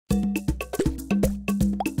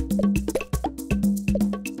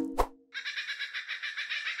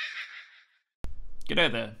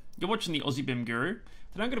G'day there, you're watching the Aussie BIM Guru.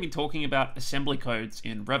 Today I'm going to be talking about assembly codes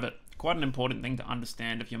in Revit. Quite an important thing to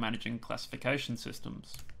understand if you're managing classification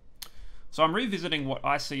systems. So I'm revisiting what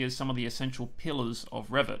I see as some of the essential pillars of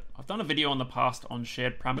Revit. I've done a video in the past on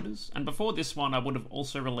shared parameters, and before this one I would have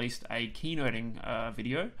also released a keynoting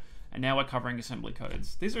video, and now we're covering assembly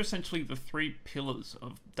codes. These are essentially the three pillars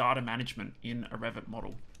of data management in a Revit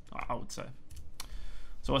model, I would say.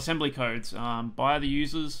 So assembly codes, by the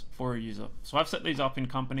users, for a user. So I've set these up in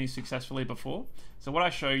companies successfully before. So what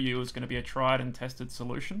I show you is going to be a tried and tested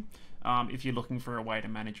solution if you're looking for a way to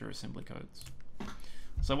manage your assembly codes.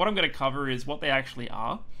 So what I'm going to cover is what they actually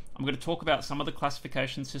are. I'm going to talk about some of the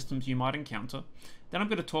classification systems you might encounter. Then I'm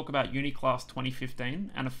going to talk about Uniclass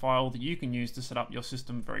 2015 and a file that you can use to set up your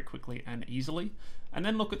system very quickly and easily. And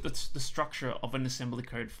then look at the structure of an assembly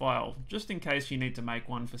code file, just in case you need to make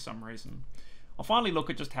one for some reason. I'll finally look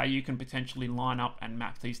at just how you can potentially line up and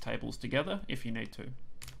map these tables together if you need to.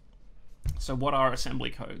 So what are assembly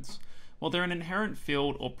codes? Well, they're an inherent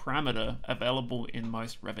field or parameter available in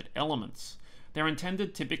most Revit elements. They're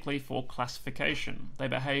intended typically for classification. They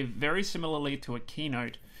behave very similarly to a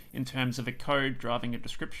keynote in terms of a code driving a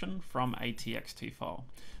description from a TXT file.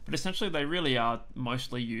 But essentially they really are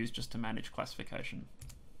mostly used just to manage classification.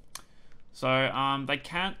 So they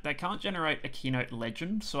can't generate a keynote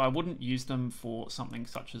legend, so I wouldn't use them for something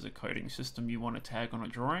such as a coding system you want to tag on a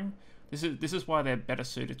drawing. This is why they're better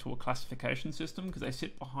suited to a classification system, because they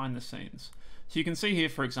sit behind the scenes. So you can see here,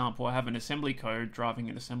 for example, I have an assembly code driving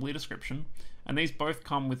an assembly description, and these both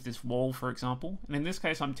come with this wall, for example. And in this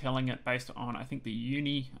case, I'm telling it based on, I think,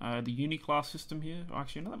 the Uniclass system here. Oh,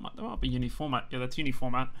 actually, no, that might be Uniformat. Yeah, that's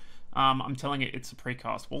Uniformat. I'm telling it it's a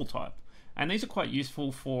precast wall type. And these are quite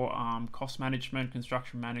useful for cost management,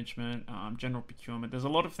 construction management, general procurement. There's a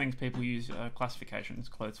lot of things people use classifications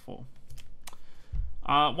codes for.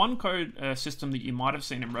 One code system that you might have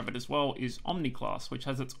seen in Revit as well is Omniclass, which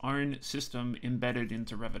has its own system embedded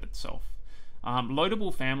into Revit itself.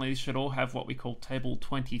 Loadable families should all have what we call table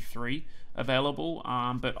 23 available,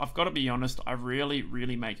 but I've got to be honest, I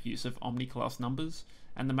really make use of Omniclass numbers.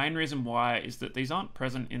 And the main reason why is that these aren't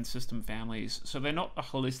present in system families, so they're not a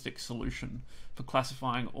holistic solution for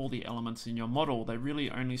classifying all the elements in your model. They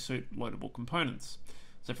really only suit loadable components.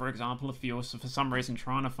 So for example, if you're for some reason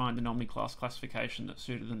trying to find an Omniclass classification that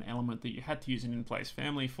suited an element that you had to use an in-place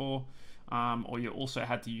family for, or you also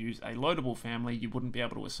had to use a loadable family, you wouldn't be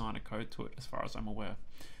able to assign a code to it as far as I'm aware.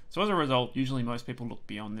 So as a result, usually most people look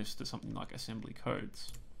beyond this to something like assembly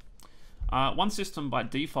codes. One system by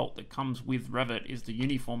default that comes with Revit is the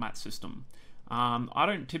Uniformat system. I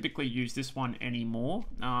don't typically use this one anymore,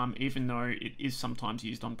 even though it is sometimes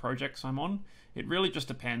used on projects I'm on. It really just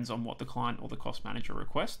depends on what the client or the cost manager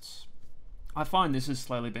requests. I find this is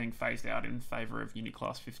slowly being phased out in favor of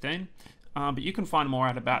Uniclass 15, but you can find more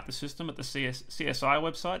out about the system at the CSI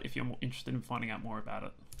website if you're more interested in finding out more about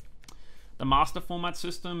it. The master format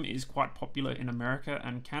system is quite popular in America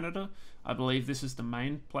and Canada. I believe this is the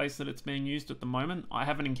main place that it's being used at the moment. I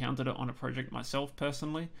haven't encountered it on a project myself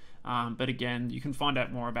personally, but again, you can find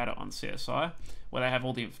out more about it on CSI, where they have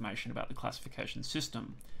all the information about the classification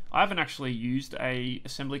system. I haven't actually used a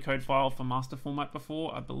assembly code file for master format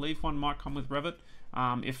before. I believe one might come with Revit.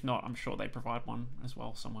 If not, I'm sure they provide one as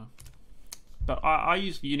well somewhere. But I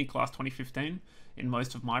use Uniclass 2015 in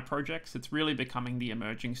most of my projects. It's really becoming the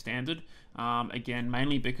emerging standard, again,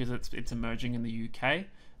 mainly because it's emerging in the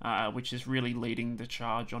UK, which is really leading the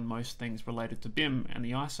charge on most things related to BIM and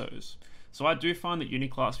the ISOs. So I do find that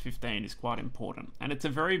Uniclass 15 is quite important, and it's a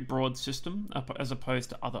very broad system as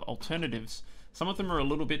opposed to other alternatives. Some of them are a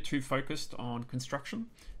little bit too focused on construction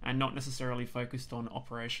and not necessarily focused on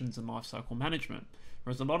operations and lifecycle management,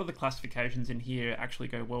 whereas a lot of the classifications in here actually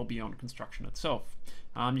go well beyond construction itself.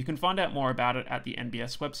 You can find out more about it at the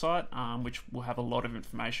NBS website, which will have a lot of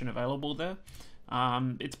information available there.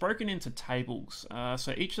 It's broken into tables,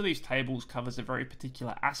 so each of these tables covers a very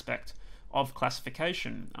particular aspect of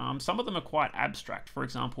classification. Some of them are quite abstract. For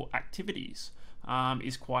example, activities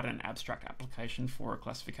is quite an abstract application for a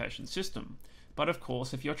classification system. But of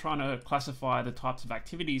course, if you're trying to classify the types of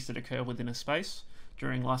activities that occur within a space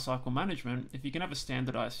during lifecycle management, if you can have a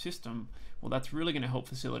standardized system, well, that's really going to help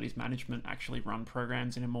facilities management actually run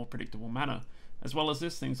programs in a more predictable manner. As well as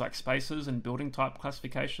this, things like spaces and building type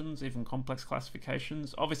classifications, even complex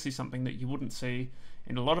classifications, obviously something that you wouldn't see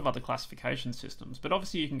in a lot of other classification systems. But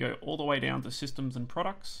obviously you can go all the way down to systems and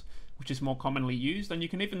products, which is more commonly used, and you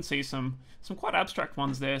can even see some quite abstract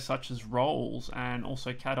ones there, such as roles and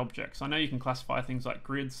also CAD objects. I know you can classify things like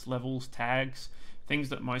grids, levels, tags, things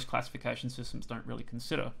that most classification systems don't really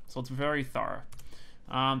consider. So it's very thorough.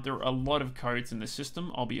 There are a lot of codes in the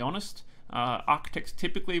system, I'll be honest. Architects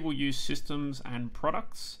typically will use systems and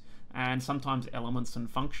products, and sometimes elements and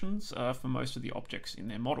functions for most of the objects in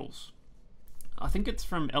their models. I think it's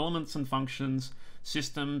from elements and functions,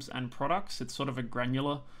 systems and products. It's sort of a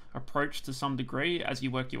granular approach to some degree. As you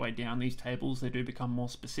work your way down these tables, they do become more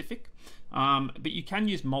specific. But you can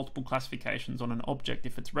use multiple classifications on an object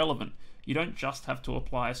if it's relevant. You don't just have to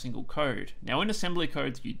apply a single code. Now in assembly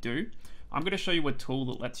codes you do. I'm going to show you a tool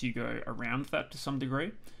that lets you go around that to some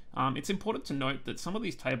degree. It's important to note that some of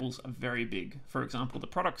these tables are very big. For example, the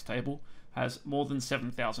products table has more than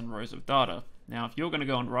 7,000 rows of data. Now if you're going to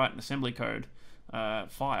go and write an assembly code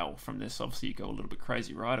file from this, obviously you go a little bit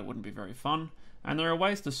crazy, right? It wouldn't be very fun. And there are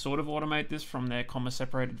ways to sort of automate this from their comma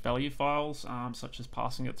separated value files, such as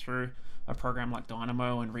passing it through a program like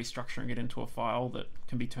Dynamo and restructuring it into a file that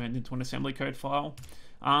can be turned into an assembly code file.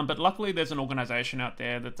 But luckily there's an organization out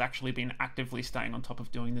there that's actually been actively staying on top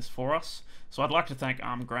of doing this for us. So I'd like to thank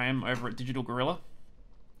Graham over at Digital Gorilla.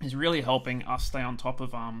 He's really helping us stay on top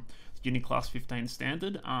of Uniclass 15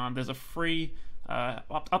 standard. There's a free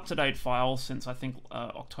up-to-date file since I think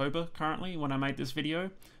October currently when I made this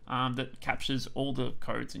video that captures all the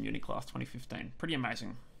codes in Uniclass 2015. Pretty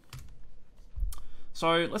amazing.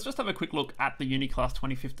 So let's just have a quick look at the Uniclass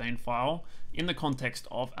 2015 file in the context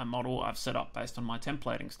of a model I've set up based on my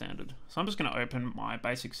templating standard. So I'm just going to open my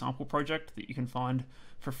basic sample project that you can find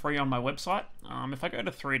for free on my website. If I go to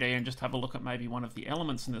 3D and just have a look at maybe one of the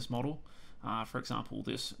elements in this model, for example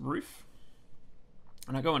this roof,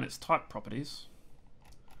 and I go in its type properties,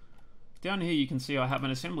 down here you can see I have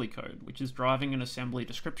an assembly code which is driving an assembly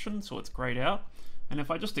description, so it's grayed out. And if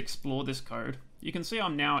I just explore this code, you can see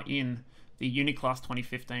I'm now in the Uniclass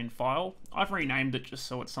 2015 file. I've renamed it just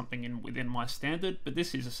so it's something within my standard, but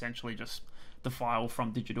this is essentially just the file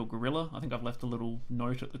from Digital Gorilla. I think I've left a little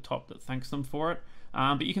note at the top that thanks them for it.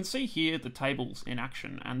 But you can see here the tables in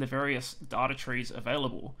action and the various data trees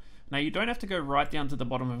available. Now you don't have to go right down to the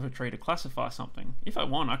bottom of a tree to classify something. If I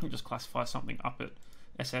want, I can just classify something up at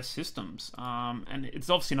SS systems, and it's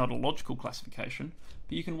obviously not a logical classification,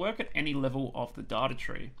 but you can work at any level of the data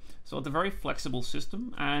tree. So it's a very flexible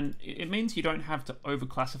system, and it means you don't have to over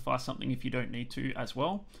classify something if you don't need to as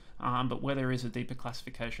well, but where there is a deeper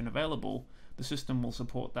classification available, the system will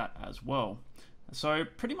support that as well. So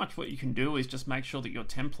pretty much what you can do is just make sure that your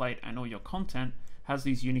template and all your content has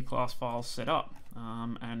these Uniclass files set up,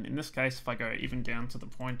 and in this case if I go even down to the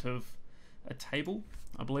point of a table,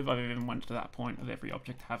 I believe I've even went to that point of every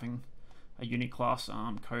object having a Uniclass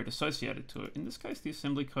code associated to it. In this case, the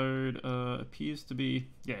assembly code appears to be,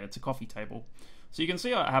 yeah, it's a coffee table. So you can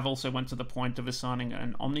see I have also went to the point of assigning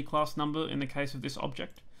an Omniclass number in the case of this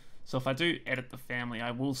object. So if I do edit the family,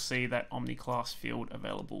 I will see that Omniclass field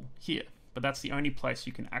available here, but that's the only place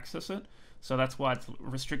you can access it. So that's why it's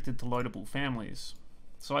restricted to loadable families.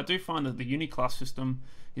 So I do find that the Uniclass system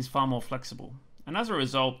is far more flexible. And as a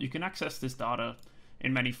result, you can access this data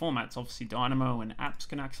in many formats. Obviously Dynamo and apps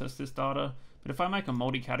can access this data, but if I make a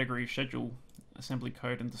multi-category schedule, assembly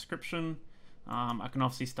code and description, I can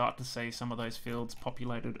obviously start to see some of those fields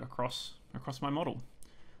populated across my model.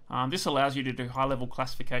 This allows you to do high-level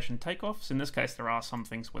classification takeoffs. In this case, there are some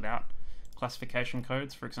things without classification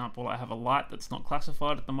codes. For example, I have a light that's not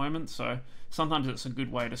classified at the moment, so sometimes it's a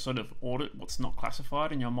good way to sort of audit what's not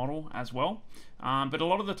classified in your model as well. But a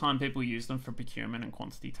lot of the time people use them for procurement and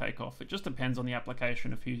quantity takeoff. It just depends on the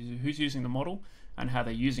application of who's using the model and how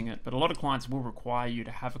they're using it. But a lot of clients will require you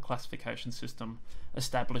to have a classification system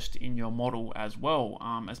established in your model as well,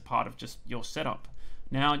 as part of just your setup.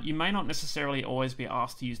 Now, you may not necessarily always be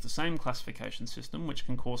asked to use the same classification system, which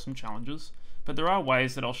can cause some challenges, but there are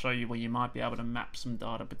ways that I'll show you where you might be able to map some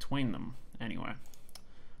data between them. Anyway,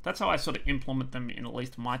 that's how I sort of implement them in at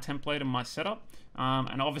least my template and my setup.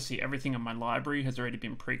 And obviously everything in my library has already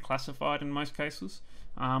been pre-classified in most cases,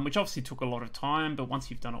 which obviously took a lot of time, but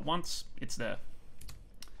once you've done it once, it's there.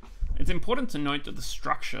 It's important to note that the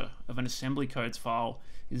structure of an assembly codes file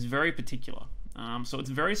is very particular. So it's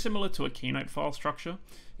very similar to a Keynote file structure,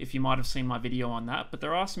 if you might have seen my video on that, but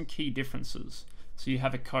there are some key differences. So you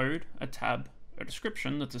have a code, a tab, a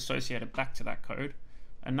description that's associated back to that code,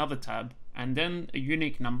 another tab, and then a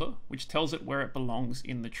unique number, which tells it where it belongs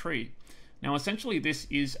in the tree. Now essentially this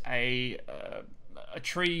is a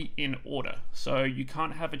tree in order, so you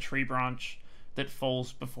can't have a tree branch that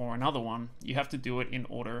falls before another one. You have to do it in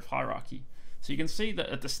order of hierarchy. So you can see that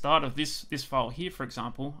at the start of this file here, for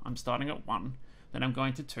example, I'm starting at 1, then I'm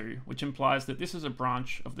going to 2, which implies that this is a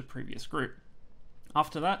branch of the previous group.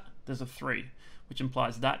 After that, there's a 3, which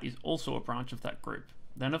implies that is also a branch of that group.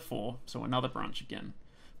 Then a 4, so another branch again.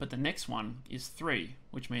 But the next one is 3,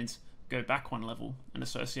 which means go back one level and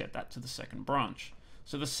associate that to the second branch.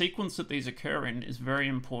 So the sequence that these occur in is very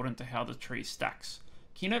important to how the tree stacks.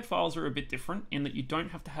 Keynote files are a bit different in that you don't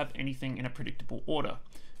have to have anything in a predictable order.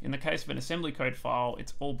 In the case of an assembly code file,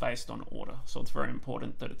 it's all based on order, so it's very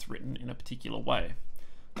important that it's written in a particular way.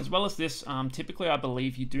 As well as this, typically I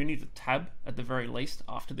believe you do need a tab at the very least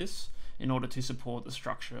after this in order to support the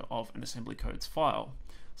structure of an assembly codes file.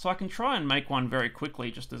 So I can try and make one very quickly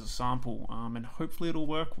just as a sample, and hopefully it'll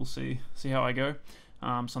work. We'll see how I go.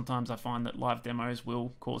 Sometimes I find that live demos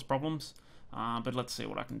will cause problems, but let's see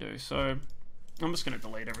what I can do. So I'm just going to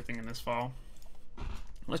delete everything in this file.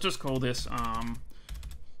 Let's just call this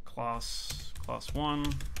class 1,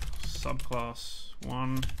 subclass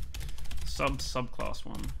 1, subclass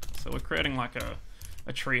 1. So we're creating like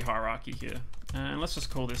a tree hierarchy here. And let's just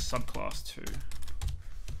call this subclass 2.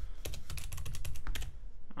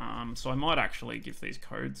 So I might actually give these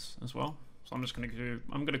codes as well. So I'm just going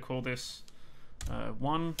to call this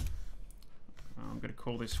 1. I'm going to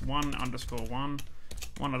call this 1_1,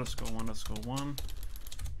 1_1_1.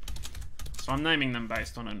 So I'm naming them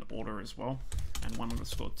based on an order as well, and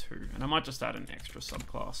 1_2. And I might just add an extra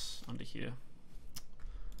subclass under here.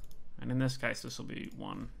 And in this case, this will be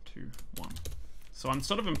 1, 2, 1. So I'm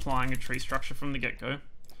sort of implying a tree structure from the get-go.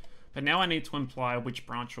 But now I need to imply which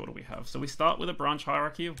branch order we have. So we start with a branch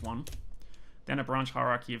hierarchy of 1, then a branch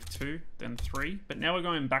hierarchy of 2, then 3. But now we're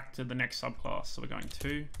going back to the next subclass. So we're going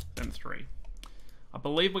 2, then 3. I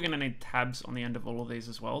believe we're going to need tabs on the end of all of these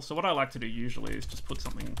as well. So what I like to do usually is just put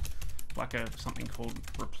something like something called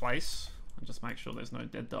replace, and just make sure there's no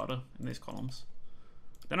dead data in these columns.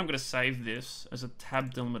 Then I'm going to save this as a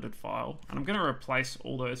tab delimited file, and I'm going to replace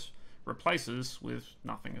all those replaces with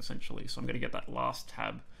nothing essentially. So I'm going to get that last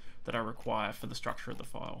tab that I require for the structure of the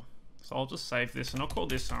file. So I'll just save this, and I'll call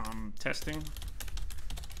this testing,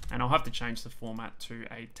 and I'll have to change the format to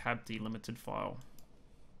a tab delimited file.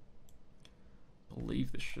 I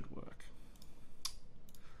believe this should work.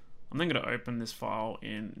 I'm then going to open this file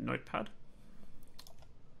in Notepad.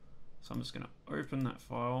 So I'm just going to open that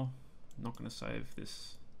file. I'm not going to save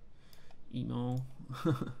this email.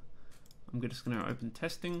 I'm just going to open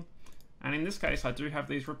testing. And in this case, I do have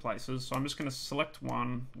these replaces. So I'm just going to select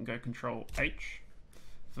one and go Control H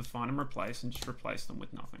for find and replace, and just replace them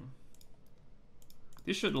with nothing.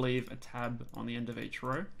 This should leave a tab on the end of each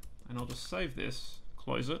row. And I'll just save this,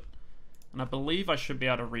 close it. And I believe I should be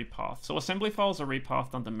able to repath. So assembly files are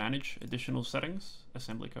repathed under Manage Additional Settings,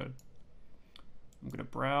 Assembly Code. I'm going to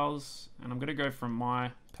browse, and I'm going to go from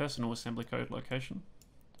my personal assembly code location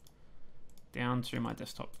down to my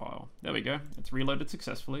desktop file. There we go. It's reloaded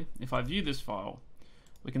successfully. If I view this file,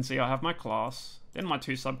 we can see I have my class, then my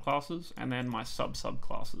 2 subclasses, and then my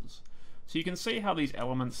subclasses. So you can see how these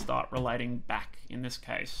elements start relating back, in this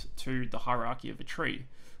case, to the hierarchy of a tree.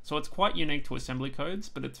 So it's quite unique to assembly codes,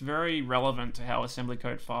 but it's very relevant to how assembly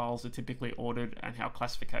code files are typically ordered and how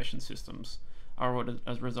classification systems are ordered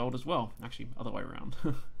as a result as well. Actually, other way around.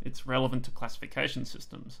 It's relevant to classification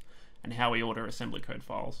systems and how we order assembly code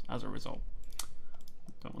files as a result.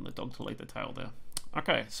 Don't want the dog to lead the tail there.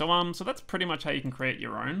 Okay, so that's pretty much how you can create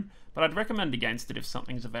your own, but I'd recommend against it if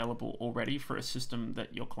something's available already for a system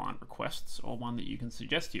that your client requests, or one that you can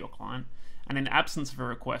suggest to your client. And in absence of a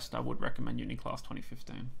request, I would recommend Uniclass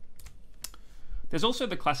 2015. There's also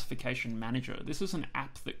the Classification Manager. This is an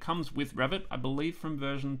app that comes with Revit, I believe from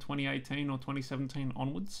version 2018 or 2017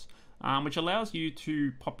 onwards, which allows you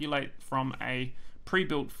to populate from a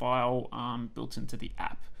pre-built file built into the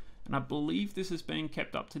app. And I believe this is being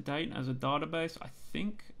kept up to date as a database, I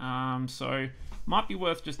think. So might be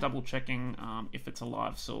worth just double checking if it's a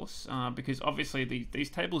live source, because obviously these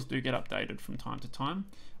tables do get updated from time to time.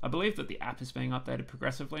 I believe that the app is being updated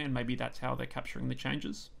progressively, and maybe that's how they're capturing the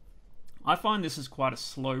changes. I find this is quite a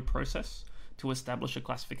slow process to establish a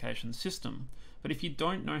classification system, but if you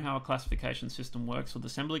don't know how a classification system works with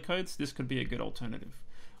assembly codes, this could be a good alternative.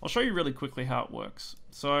 I'll show you really quickly how it works.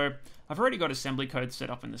 So I've already got assembly code set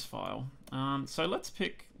up in this file. So let's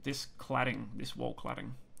pick this cladding, this wall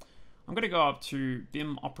cladding. I'm going to go up to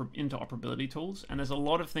BIM interoperability tools, and there's a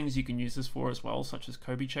lot of things you can use this for as well, such as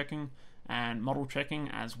Kobe checking and model checking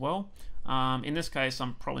as well. In this case,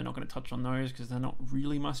 I'm probably not going to touch on those because they're not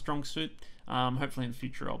really my strong suit. Hopefully in the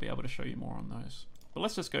future I'll be able to show you more on those. But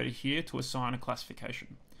let's just go to here to assign a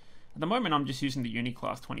classification. At the moment, I'm just using the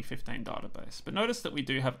Uniclass 2015 database, but notice that we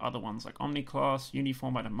do have other ones like Omniclass,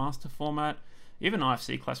 Uniformat and Master Format, even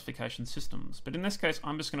IFC classification systems. But in this case,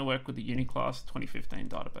 I'm just going to work with the Uniclass 2015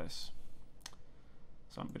 database.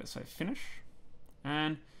 So I'm going to say finish.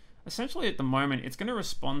 And essentially at the moment, it's going to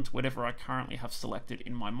respond to whatever I currently have selected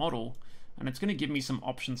in my model, and it's going to give me some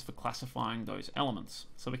options for classifying those elements.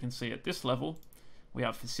 So we can see at this level, We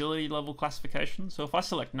have facility level classification. So if I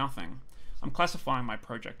select nothing, I'm classifying my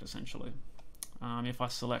project essentially. If I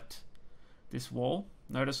select this wall,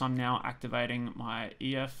 notice I'm now activating my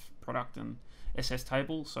EF, product, and SS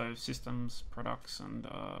table, so systems, products, and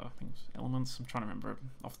I think elements. I'm trying to remember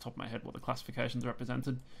off the top of my head what the classifications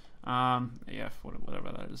represented. EF,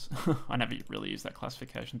 whatever that is. I never really use that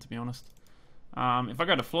classification, to be honest. If I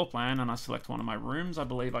go to floor plan and I select one of my rooms, I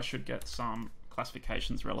believe I should get some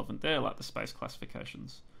classifications relevant there, like the space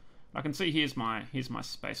classifications. I can see here's my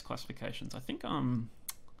space classifications. I think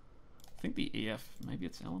the EF, maybe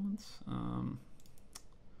it's elements.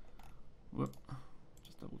 Whoop,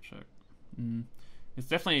 just double check. It's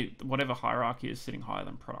definitely whatever hierarchy is sitting higher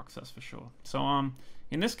than products, that's for sure. So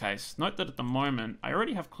in this case, note that at the moment I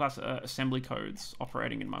already have assembly codes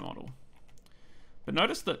operating in my model. But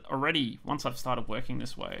notice that already, once I've started working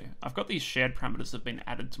this way, I've got these shared parameters that have been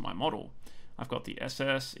added to my model. I've got the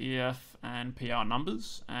SS, EF, and PR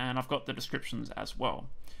numbers, and I've got the descriptions as well.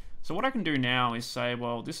 So what I can do now is say,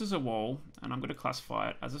 well, this is a wall, and I'm going to classify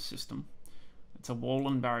it as a system. It's a wall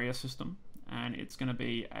and barrier system, and it's going to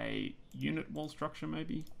be a unit wall structure,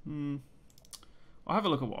 maybe. I'll have a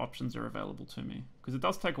look at what options are available to me, because it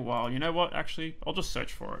does take a while. You know what, actually, I'll just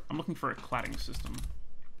search for it. I'm looking for a cladding system.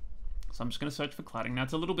 So I'm just going to search for cladding. Now,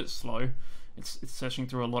 it's a little bit slow. It's searching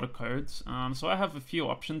through a lot of codes. So I have a few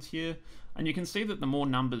options here, and you can see that the more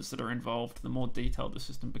numbers that are involved, the more detailed the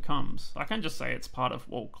system becomes. I can just say it's part of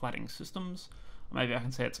wall cladding systems. Maybe I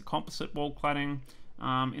can say it's a composite wall cladding.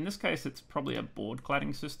 In this case, it's probably a board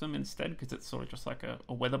cladding system instead, because it's sort of just like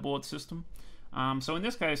a weatherboard system. So in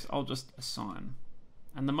this case, I'll just assign.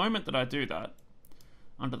 And the moment that I do that,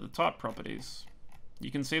 under the type properties, you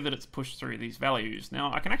can see that it's pushed through these values.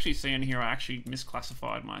 Now, I can actually see in here I actually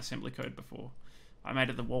misclassified my assembly code before. I made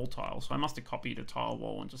it the wall tile, so I must have copied a tile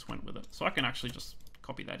wall and just went with it. So I can actually just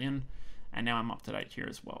copy that in, and now I'm up to date here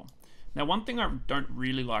as well. Now, one thing I don't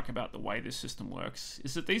really like about the way this system works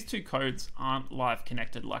is that these two codes aren't live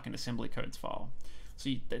connected like an assembly codes file. So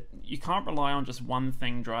you can't rely on just one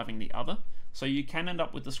thing driving the other. So you can end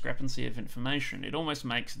up with discrepancy of information. It almost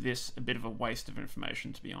makes this a bit of a waste of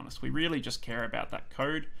information, to be honest. We really just care about that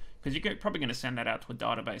code, because you're probably going to send that out to a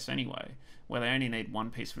database anyway, where they only need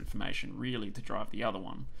one piece of information really to drive the other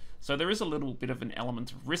one. So there is a little bit of an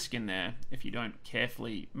element of risk in there if you don't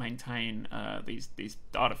carefully maintain these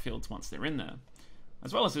data fields once they're in there.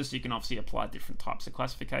 As well as this, you can obviously apply different types of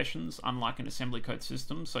classifications, unlike an assembly code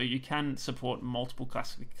system, so you can support multiple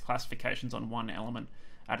classifications on one element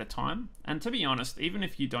at a time. And to be honest, even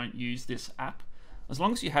if you don't use this app, as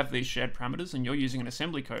long as you have these shared parameters and you're using an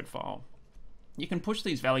assembly code file, you can push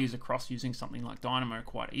these values across using something like Dynamo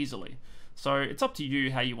quite easily. So it's up to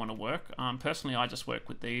you how you want to work. Personally, I just work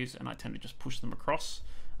with these, and I tend to just push them across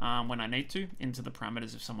when I need to into the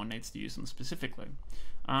parameters if someone needs to use them specifically.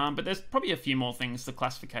 But there's probably a few more things the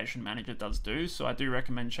classification manager does do, so I do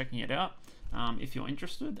recommend checking it out if you're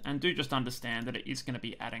interested, and do just understand that it is going to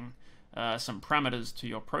be adding some parameters to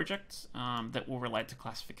your project that will relate to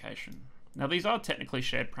classification. Now, these are technically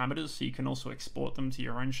shared parameters, so you can also export them to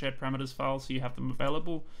your own shared parameters file so you have them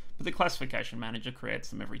available, but the classification manager creates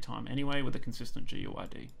them every time anyway with a consistent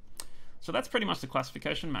GUID. So that's pretty much the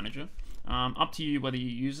classification manager. Up to you whether you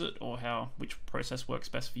use it or which process works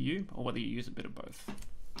best for you, or whether you use a bit of both.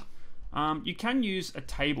 You can use a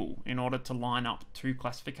table in order to line up two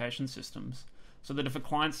classification systems, so that if a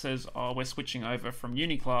client says, oh, we're switching over from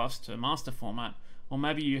Uniclass to master format, or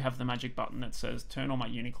maybe you have the magic button that says turn all my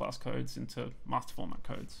Uniclass codes into master format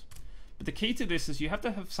codes. But the key to this is you have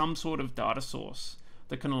to have some sort of data source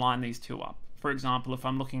that can line these two up. For example, if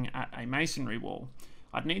I'm looking at a masonry wall,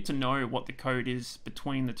 I'd need to know what the code is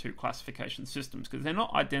between the two classification systems, because they're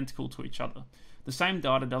not identical to each other. The same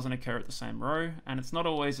data doesn't occur at the same row, and it's not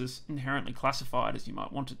always as inherently classified as you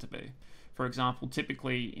might want it to be. For example,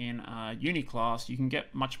 typically in Uniclass, you can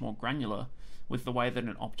get much more granular with the way that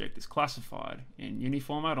an object is classified. In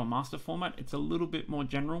Uniformat or master format, it's a little bit more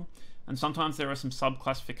general, and sometimes there are some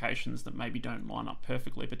sub-classifications that maybe don't line up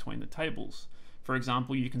perfectly between the tables. For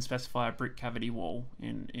example, you can specify a brick cavity wall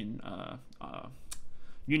in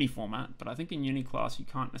Uniformat, but I think in Uniclass you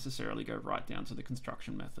can't necessarily go right down to the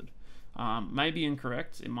construction method. Maybe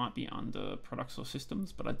incorrect, it might be under products or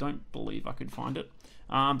systems, but I don't believe I could find it.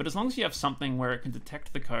 But as long as you have something where it can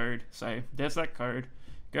detect the code, say there's that code,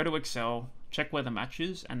 go to Excel, check where the match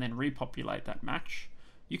is, and then repopulate that match,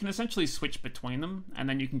 you can essentially switch between them, and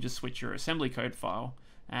then you can just switch your assembly code file,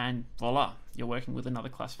 and voila, you're working with another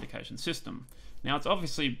classification system. Now, it's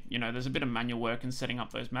obviously, there's a bit of manual work in setting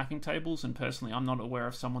up those mapping tables, and personally, I'm not aware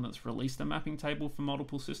of someone that's released a mapping table for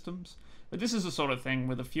multiple systems. But this is the sort of thing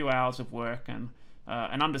with a few hours of work and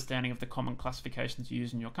an understanding of the common classifications you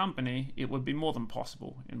use in your company, it would be more than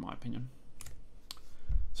possible, in my opinion.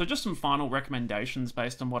 So just some final recommendations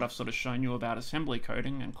based on what I've sort of shown you about assembly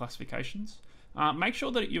coding and classifications. Make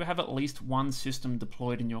sure that you have at least one system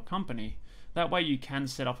deployed in your company. That way you can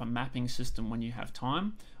set up a mapping system when you have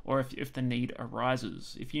time, or if the need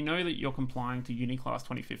arises. If you know that you're complying to Uniclass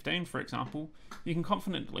 2015, for example, you can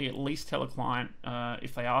confidently at least tell a client,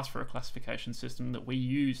 if they ask for a classification system, that we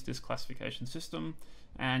use this classification system,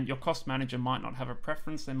 and your cost manager might not have a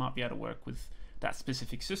preference. They might be able to work with that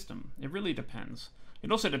specific system. It really depends.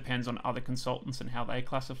 It also depends on other consultants and how they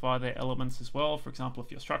classify their elements as well. For example, if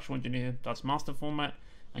your structural engineer does master format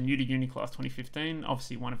and you do Uniclass 2015,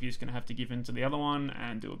 obviously one of you is going to have to give in to the other one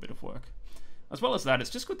and do a bit of work. As well as that, it's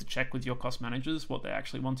just good to check with your cost managers what they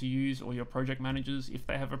actually want to use, or your project managers if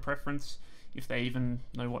they have a preference, if they even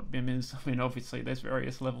know what BIM is. I mean, obviously there's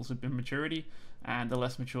various levels of BIM maturity, and the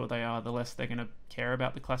less mature they are, the less they're going to care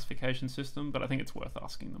about the classification system, but I think it's worth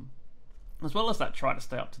asking them. As well as that, try to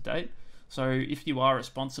stay up to date. So if you are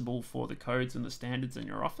responsible for the codes and the standards in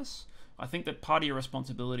your office, I think that part of your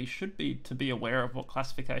responsibility should be to be aware of what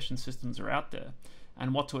classification systems are out there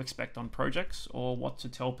and what to expect on projects, or what to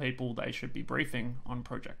tell people they should be briefing on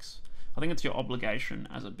projects. I think it's your obligation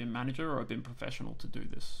as a BIM manager or a BIM professional to do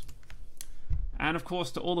this. And of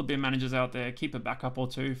course, to all the BIM managers out there, keep a backup or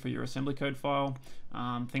two for your assembly code file.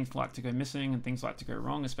 Things like to go missing and things like to go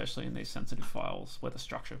wrong, especially in these sensitive files where the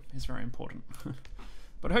structure is very important.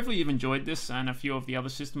 But hopefully you've enjoyed this and a few of the other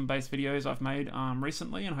system-based videos I've made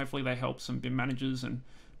recently, and hopefully they help some BIM managers and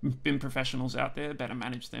BIM professionals out there better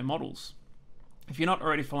manage their models. If you're not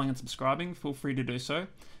already following and subscribing, feel free to do so,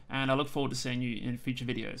 and I look forward to seeing you in future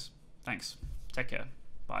videos. Thanks. Take care.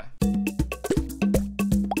 Bye.